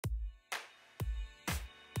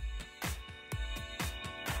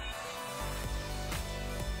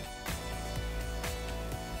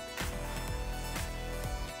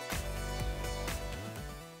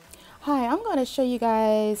Hi, I'm going to show you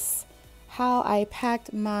guys how I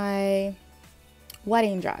packed my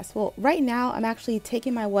wedding dress. Well, right now I'm actually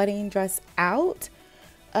taking my wedding dress out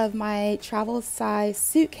of my travel size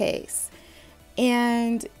suitcase.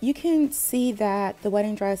 And you can see that the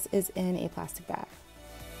wedding dress is in a plastic bag.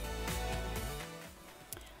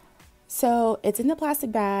 So it's in the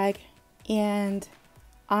plastic bag and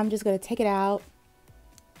I'm just going to take it out.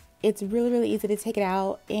 It's really easy to take it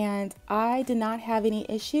out, and I did not have any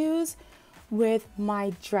issues with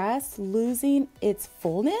my dress losing its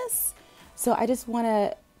fullness. So I just want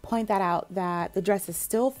to point that out, that the dress is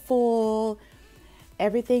still full,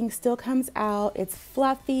 everything still comes out, it's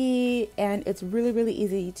fluffy, and it's really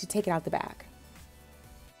easy to take it out the bag.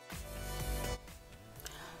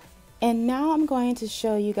 And now I'm going to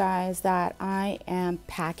show you guys that I am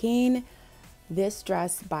packing this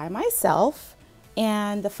dress by myself.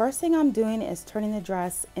 And the first thing I'm doing is turning the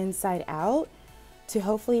dress inside out to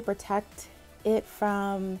hopefully protect it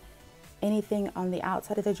from anything on the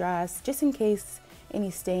outside of the dress, just in case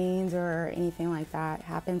any stains or anything like that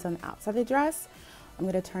happens on the outside of the dress. I'm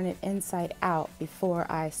going to turn it inside out before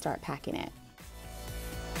I start packing it.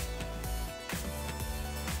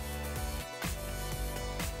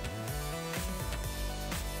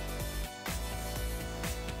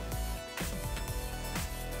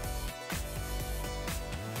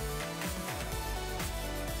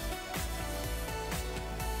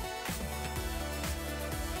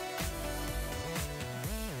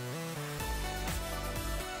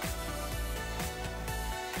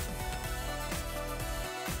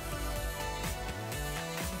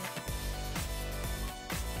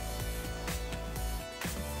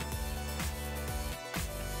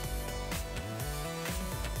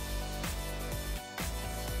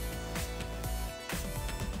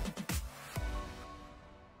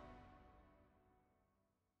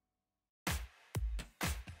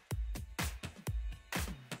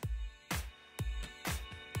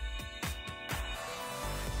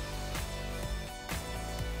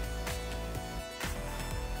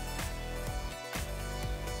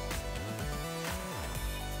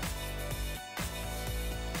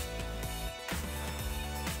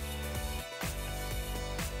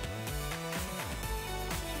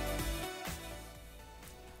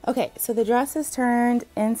 Okay, so the dress is turned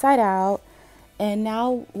inside out, and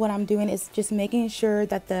now what I'm doing is just making sure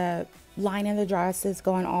that the line of the dress is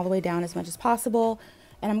going all the way down as much as possible,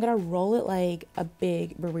 and I'm gonna roll it like a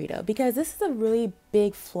big burrito because this is a really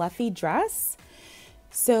big fluffy dress.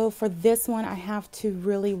 So for this one, I have to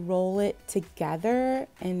really roll it together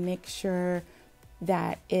and make sure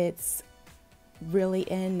that it's really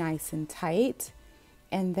in nice and tight.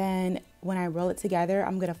 And then when I roll it together,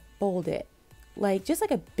 I'm gonna fold it like just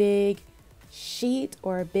like a big sheet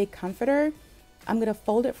or a big comforter. I'm gonna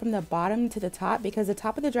fold it from the bottom to the top because the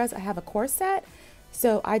top of the dress I have a corset,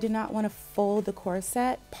 so I do not want to fold the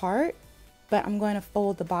corset part, but I'm going to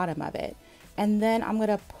fold the bottom of it, and then I'm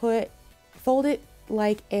gonna fold it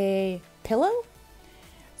like a pillow.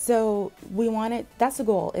 So we want it, that's the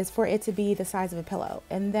goal, is for it to be the size of a pillow.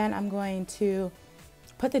 And then I'm going to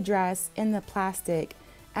put the dress in the plastic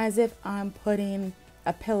as if I'm putting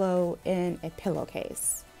a pillow in a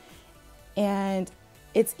pillowcase. And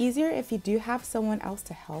it's easier if you do have someone else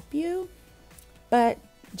to help you, but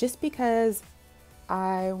just because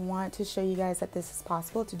I want to show you guys that this is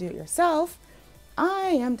possible to do it yourself,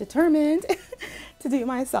 I am determined to do it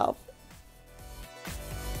myself.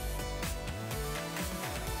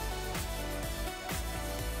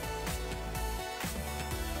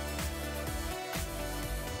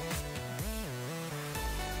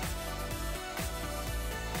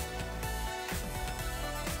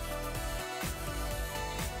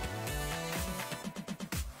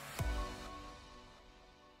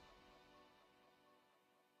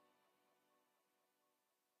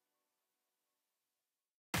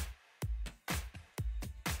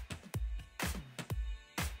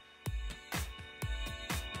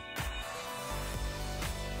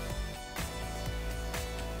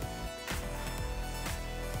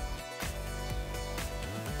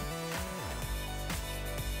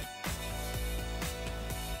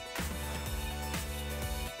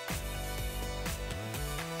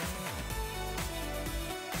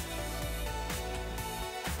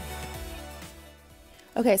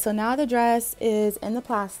 Okay, so now the dress is in the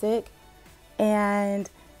plastic, and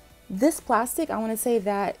this plastic, I want to say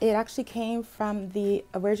that it actually came from the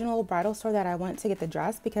original bridal store that I went to get the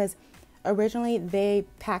dress, because originally they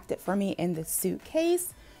packed it for me in the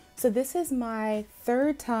suitcase. So this is my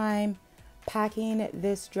third time packing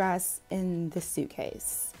this dress in the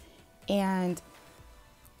suitcase. And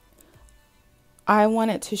I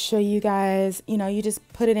wanted to show you guys, you know, you just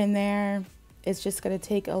put it in there. It's just going to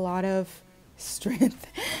take a lot of strength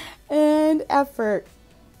and effort,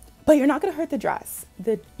 but you're not going to hurt the dress.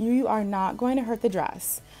 You are not going to hurt the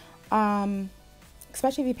dress,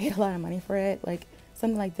 especially if you paid a lot of money for it, like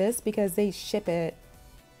something like this, because they ship it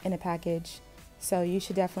in a package. So you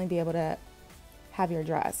should definitely be able to have your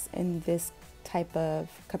dress in this type of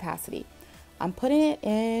capacity. I'm putting it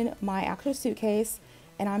in my actual suitcase,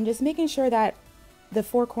 and I'm just making sure that the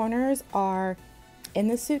four corners are in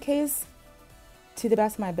the suitcase to the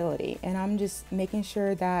best of my ability. And I'm just making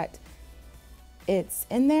sure that it's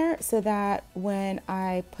in there so that when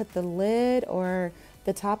I put the lid or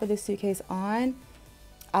the top of the suitcase on,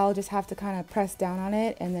 I'll just have to kind of press down on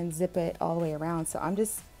it and then zip it all the way around. So I'm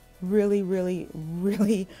just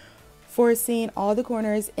really forcing all the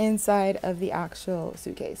corners inside of the actual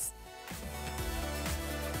suitcase.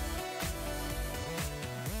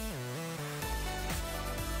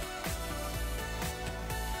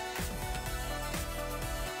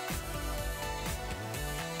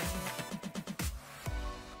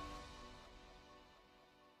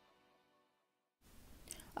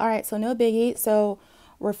 All right, so no biggie. So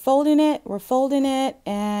we're folding it,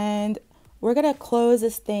 and we're gonna close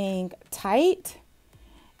this thing tight.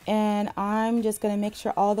 And I'm just gonna make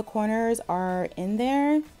sure all the corners are in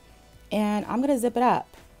there, and I'm gonna zip it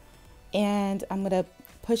up. And I'm gonna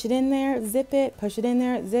push it in there, zip it, push it in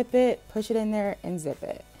there, zip it, push it in there, and zip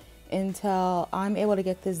it until I'm able to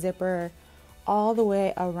get the zipper all the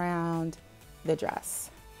way around the dress.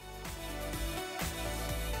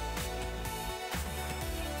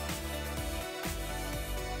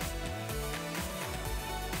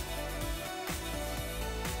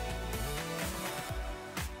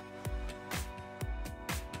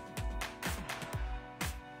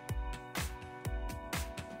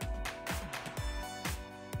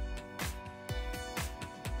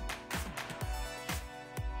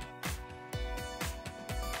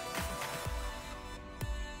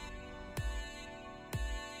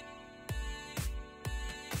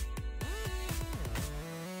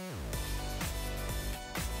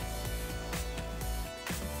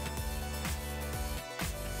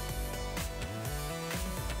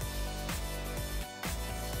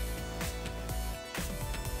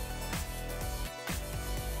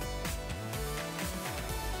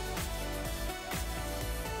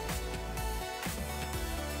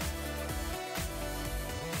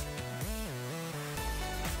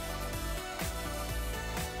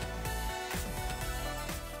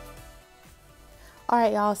 All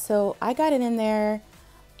right, y'all, so I got it in there,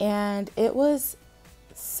 and it was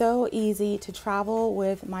so easy to travel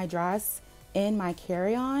with my dress in my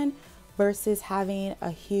carry-on versus having a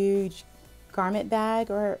huge garment bag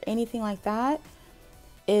or anything like that.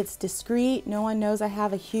 It's discreet. No one knows I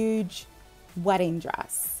have a huge wedding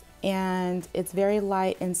dress, and it's very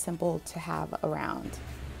light and simple to have around.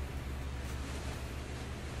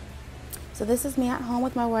 So this is me at home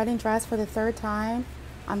with my wedding dress for the third time.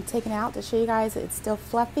 I'm taking it out to show you guys it's still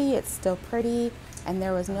fluffy, it's still pretty, and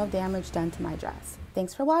there was no damage done to my dress.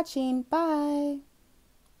 Thanks for watching. Bye.